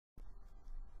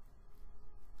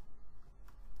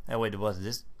Hey, wait, what's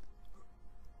this?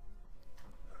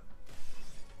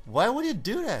 Why would you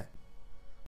do that?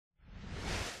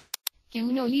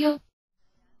 KUNOLEO.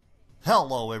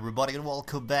 Hello everybody and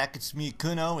welcome back, it's me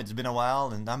Kuno, it's been a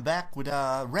while and I'm back with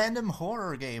a random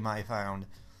horror game I found.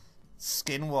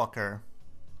 Skinwalker.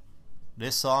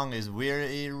 This song is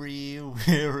really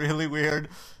weird.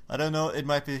 I don't know, it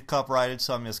might be copyrighted,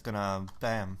 so I'm just gonna,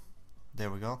 bam.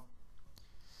 There we go.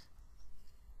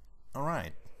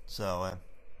 Alright, so wait.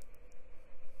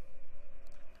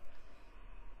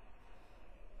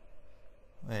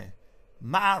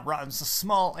 Ma runs a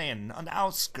small inn on the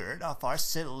outskirts of our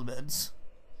settlements.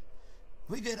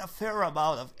 We get a fair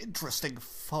amount of interesting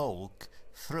folk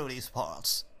through these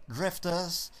parts.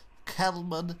 Drifters,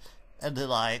 cattlemen, and the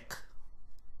like.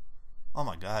 Oh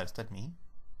my god, is that me?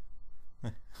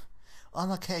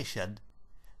 On occasion,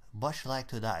 much like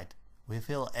tonight, we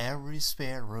fill every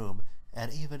spare room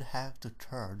and even have to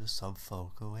turn some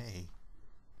folk away.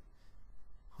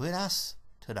 With us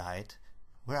tonight,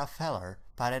 we're a feller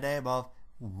by the name of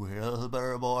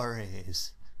Wilbur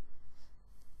Morris.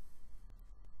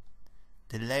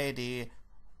 The lady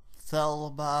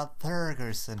Thelma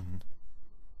Thurgerson.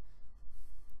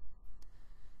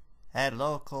 And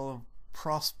local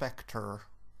prospector,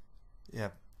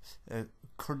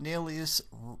 Cornelius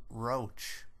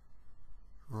Roach.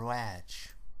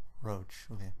 Roach,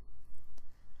 okay.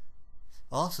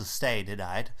 Also staying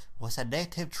tonight was a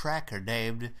native tracker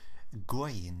named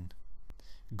Guyin,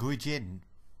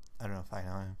 I don't know if I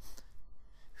know him,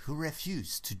 who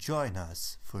refused to join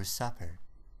us for supper.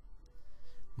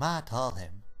 Ma told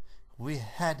him we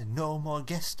had no more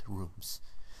guest rooms,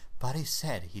 but he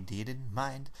said he didn't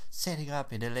mind setting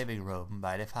up in the living room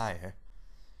by the fire.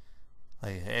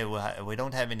 Like, hey, we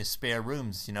don't have any spare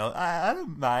rooms, you know. I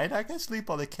don't mind, I can sleep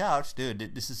on the couch.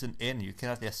 Dude, this is an inn, you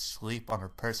cannot just sleep on a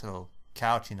personal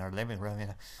couch in our living room, you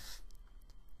know.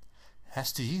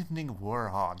 As the evening wore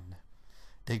on,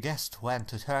 the guests went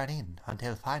to turn in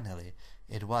until finally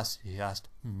it was just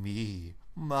me,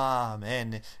 Mom,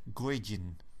 and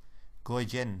Goijin.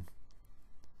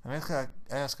 I'm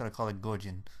just gonna call it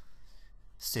Goijin.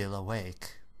 Still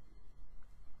awake.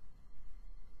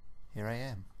 Here I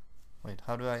am. Wait,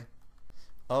 how do I?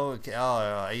 Oh, okay.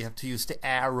 Oh, you have to use the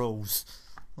arrows.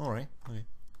 All right. Okay.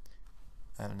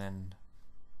 And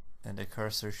the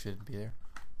cursor should be there.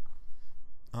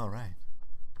 All right.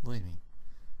 Believe me.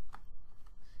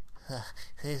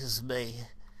 This is me.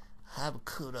 I'm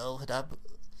Kuno, and I'm...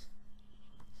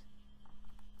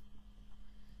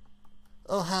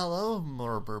 Oh, hello,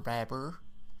 Murber Babber.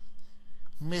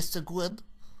 Mr. Gwyn.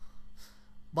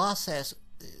 Boss says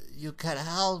you can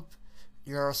help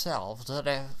yourself to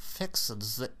the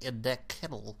fixins in the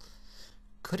kennel.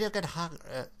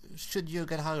 Should you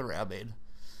get hungry, I mean?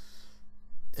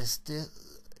 Is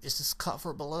this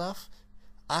comfortable enough?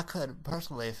 I could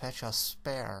personally fetch a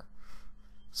spare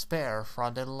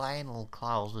from the linen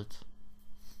closet.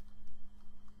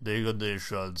 The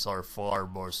conditions are far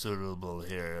more suitable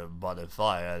here by the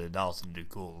fire than out in the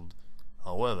cold.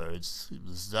 However, it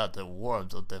seems that the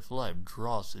warmth of the flame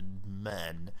draws in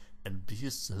men and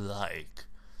beasts alike.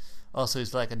 Also,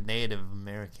 it's like a Native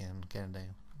American kind of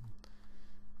thing.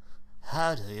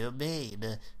 How do you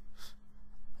mean?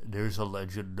 There's a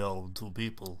legend known to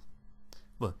people.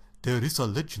 But there is a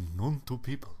legend known to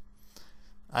people.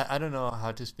 I don't know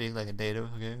how to speak like a native,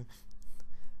 okay?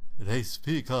 They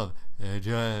speak of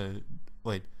Janad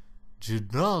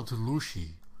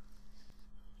Lushi.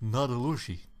 Not a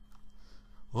Lushi.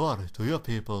 Or to your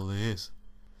people is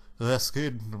the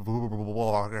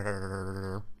Skinwalker.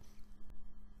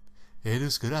 It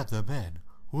describes a man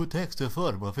who takes the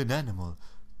form of an animal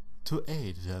to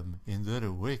aid them in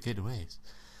their wicked ways.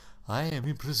 I am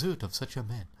in pursuit of such a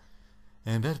man,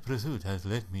 and that pursuit has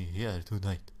led me here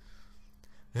tonight.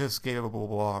 The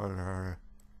Skinwalker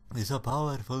is a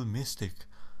powerful mystic.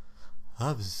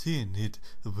 I've seen it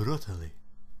brutally.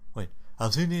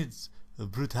 I've seen its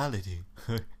brutality.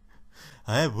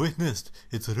 I have witnessed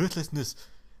its ruthlessness,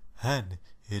 and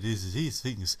it is these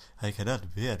things I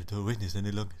cannot bear to witness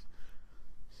any longer.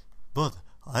 But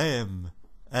I am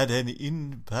at an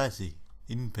impasse.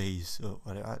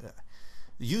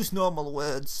 Use normal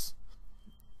words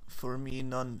for me,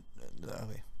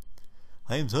 okay.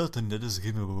 I am certain that the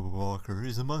Skinwalker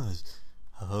is among us.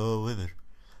 However,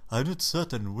 I'm not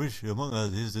certain which among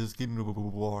us is the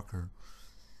Skinwalker.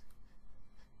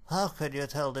 How can you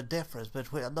tell the difference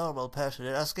between a normal person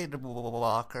and a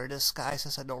Skinwalker disguised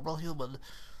as a normal human?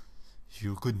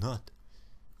 You could not.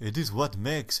 It is what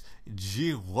makes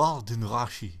G. Walden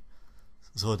Rashi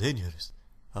so dangerous.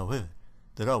 However,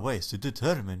 there are ways to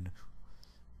determine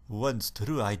one's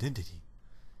true identity.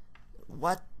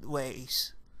 What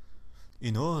ways?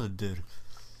 In order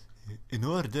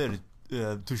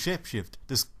to shapeshift,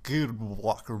 the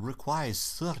Skinwalker requires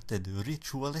certain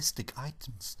ritualistic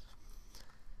items.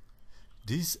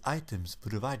 These items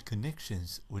provide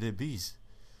connections with the beast,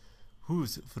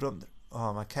 who's from the...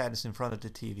 Oh, my cat is in front of the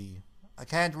TV. I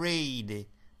can't read.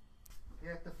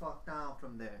 Get the fuck down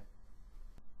from there.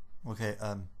 Okay,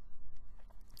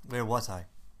 where was I?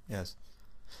 Yes.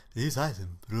 These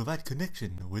items provide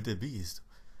connection with the beast,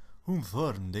 whom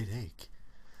form they take.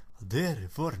 Their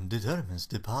form determines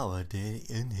the power they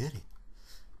inherit.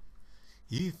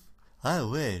 If I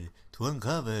were to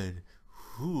uncover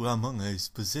who among us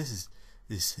possesses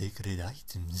the sacred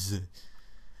items,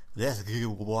 that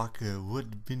Skinwalker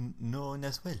would be known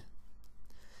as well.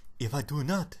 If I do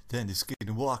not, then the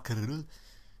Skinwalker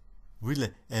will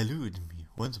elude me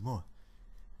once more,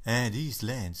 and these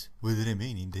lands will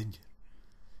remain in danger.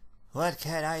 What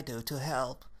can I do to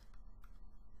help?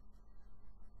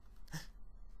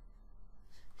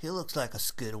 He looks like a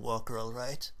Skinwalker,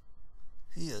 alright.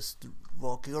 He is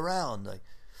walking around like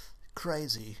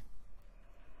crazy.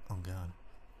 Oh god.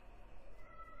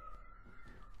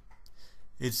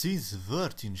 It seems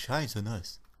Virgin shines on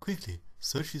us. Quickly,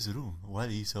 search his room while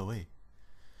he's away.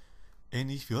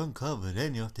 And if you uncover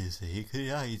any of the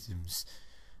sacred items,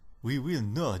 we will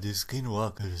know the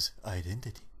Skinwalker's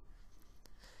identity.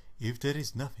 If there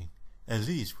is nothing, at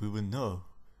least we will know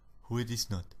who it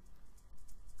is not.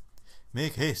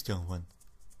 Make haste, young one,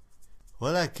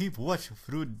 while I keep watch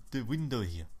through the window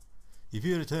here. If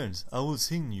he returns, I will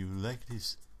sing you like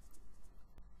this.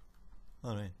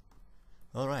 Alright.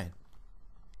 Alright.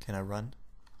 Can I run?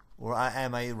 Or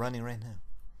am I running right now?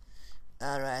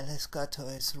 Alright, let's go to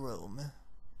his room.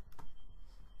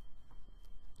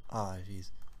 Ah,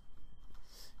 jeez.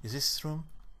 Is this his room?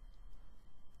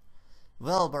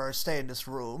 Wilbur, stay in this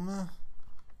room.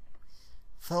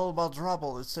 Philbot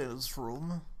Rubble is staying in this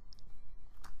room.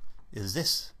 Is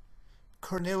this?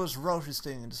 Cornelius Roche is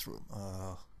staying in this room.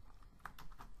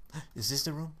 Is this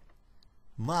the room?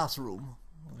 Mass room.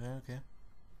 Okay.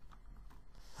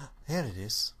 Here it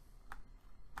is.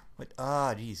 Wait,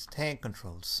 these tank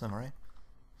controls, samurai.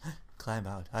 Climb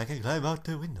out. I can climb out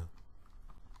the window.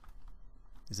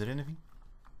 Is there anything?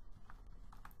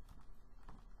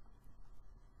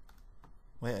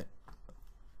 Wait.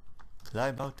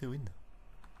 Climb out the window.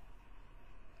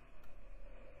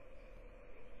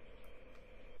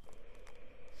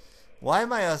 Why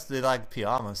am I asked to like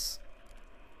pyjamas?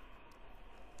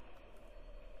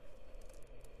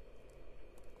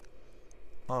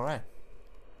 Alright.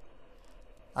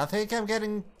 I think I'm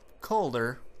getting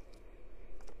colder.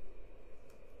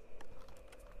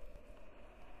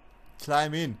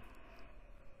 Climb in.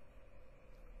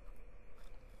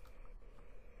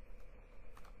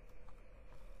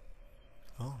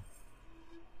 Oh.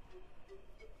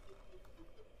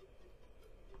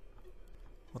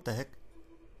 What the heck?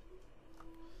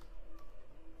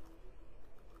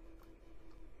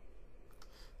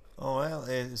 Oh well,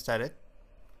 is that it?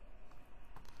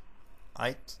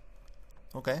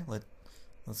 Okay,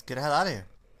 let's get the hell out of here.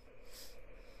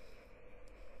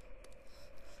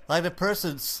 Like the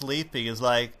person sleeping is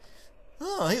like,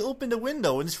 oh, he opened the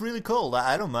window and it's really cold.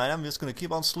 I don't mind, I'm just gonna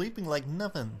keep on sleeping like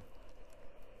nothing.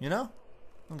 You know?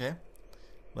 Okay.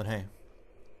 But hey,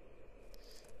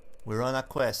 we're on a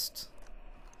quest.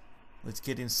 Let's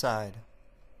get inside.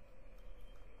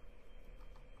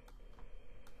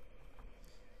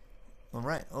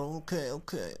 Alright, okay.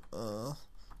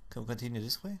 Can we continue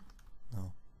this way?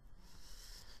 No.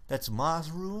 That's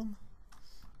Ma's room?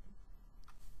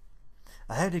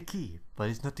 I have the key, but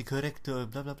it's not the correct blah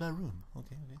blah blah room.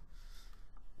 Okay.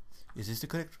 Is this the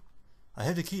correct? I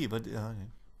have the key, but okay.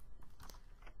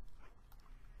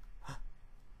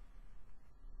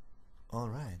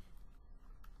 Alright.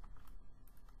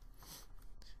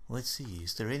 Let's see,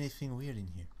 is there anything weird in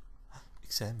here?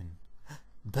 Examine.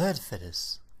 Bird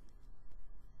feathers.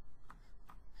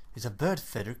 It's a bird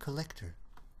feather collector.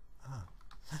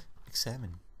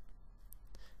 Examine.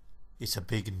 It's a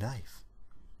big knife.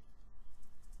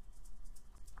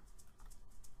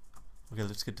 Okay,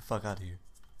 let's get the fuck out of here.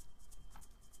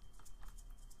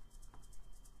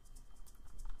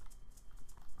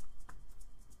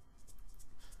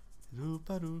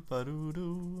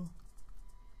 Doo-ba-doo-ba-doo-doo.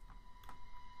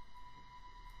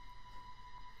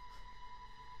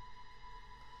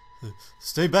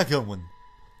 Stay back, young one.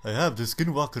 I have the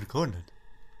Skinwalker cornered.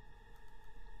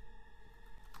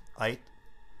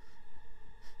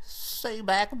 Stay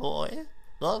back, boy.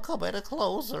 Don't come any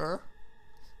closer.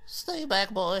 Stay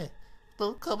back, boy.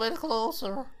 Don't come any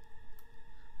closer.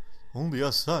 Only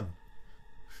your son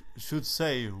should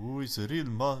say who his real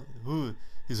mother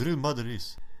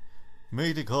is.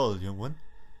 Make the call, young one,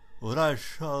 or I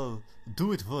shall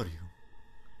do it for you.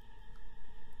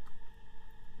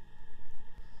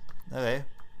 Okay.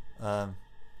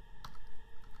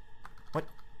 What?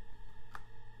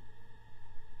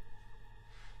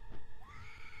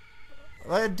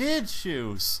 I did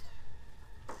choose.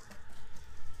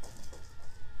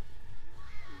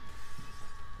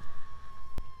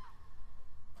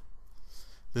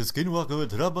 The Skinwalker will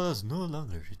trouble us no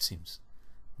longer, it seems.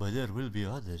 But there will be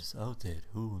others out there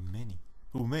who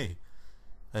may.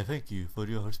 I thank you for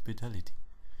your hospitality.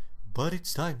 But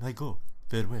it's time I go.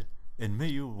 Farewell, and may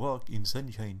you walk in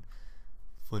sunshine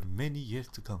for many years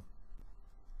to come.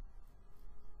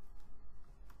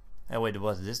 Hey, wait,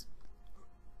 what's this?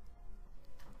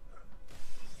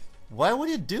 Why would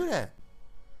you do that?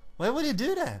 Why would you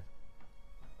do that?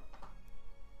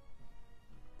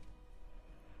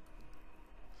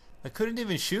 I couldn't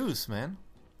even choose, man.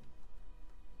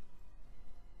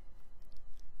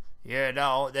 You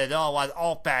know, the door was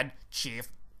open, Chief.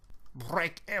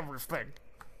 Break everything.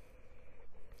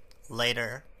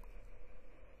 Later.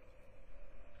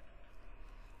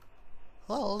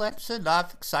 Well, that's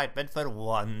enough excitement for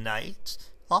one night.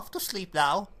 Off to sleep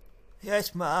now.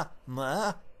 Yes, Ma.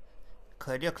 Ma.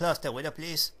 Could you close the window,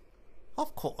 please?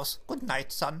 Of course. Good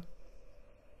night, son.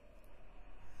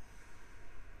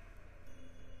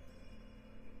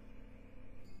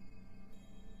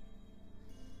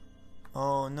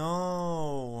 Oh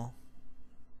no.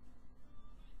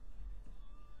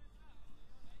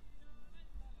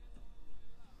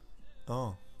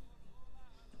 Oh.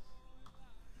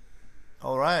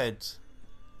 Alright.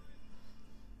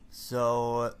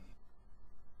 So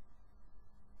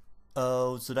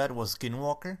so that was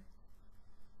Skinwalker.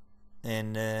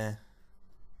 And I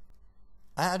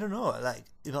don't know, like,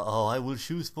 you know, oh, I will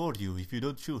choose for you if you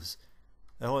don't choose.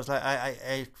 I was like,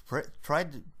 I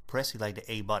tried pressing like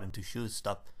the A button to choose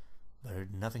stuff,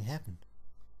 but nothing happened.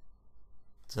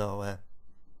 So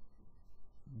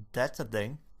that's a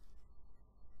thing.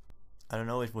 I don't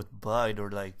know if it was bugged or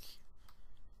like,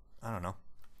 I don't know.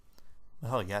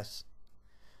 Oh yes,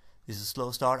 this is a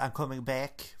slow start. I'm coming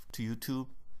back to YouTube.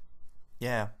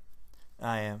 Yeah,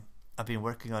 I am. I've been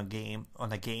working on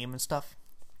a game and stuff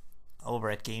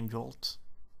over at Game Jolt,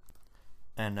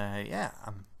 and yeah,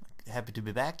 I'm happy to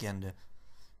be back, and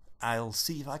I'll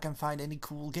see if I can find any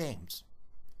cool games.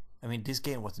 I mean, this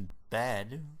game wasn't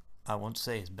bad. I won't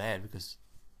say it's bad because,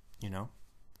 you know,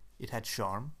 it had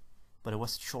charm, but it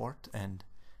was short and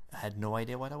I had no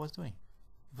idea what I was doing.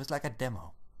 It was like a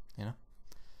demo, you know.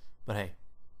 But hey,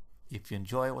 if you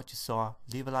enjoy what you saw,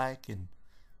 leave a like and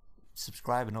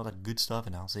subscribe and all that good stuff,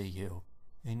 and I'll see you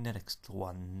in the next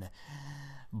one.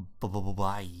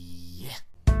 Bye.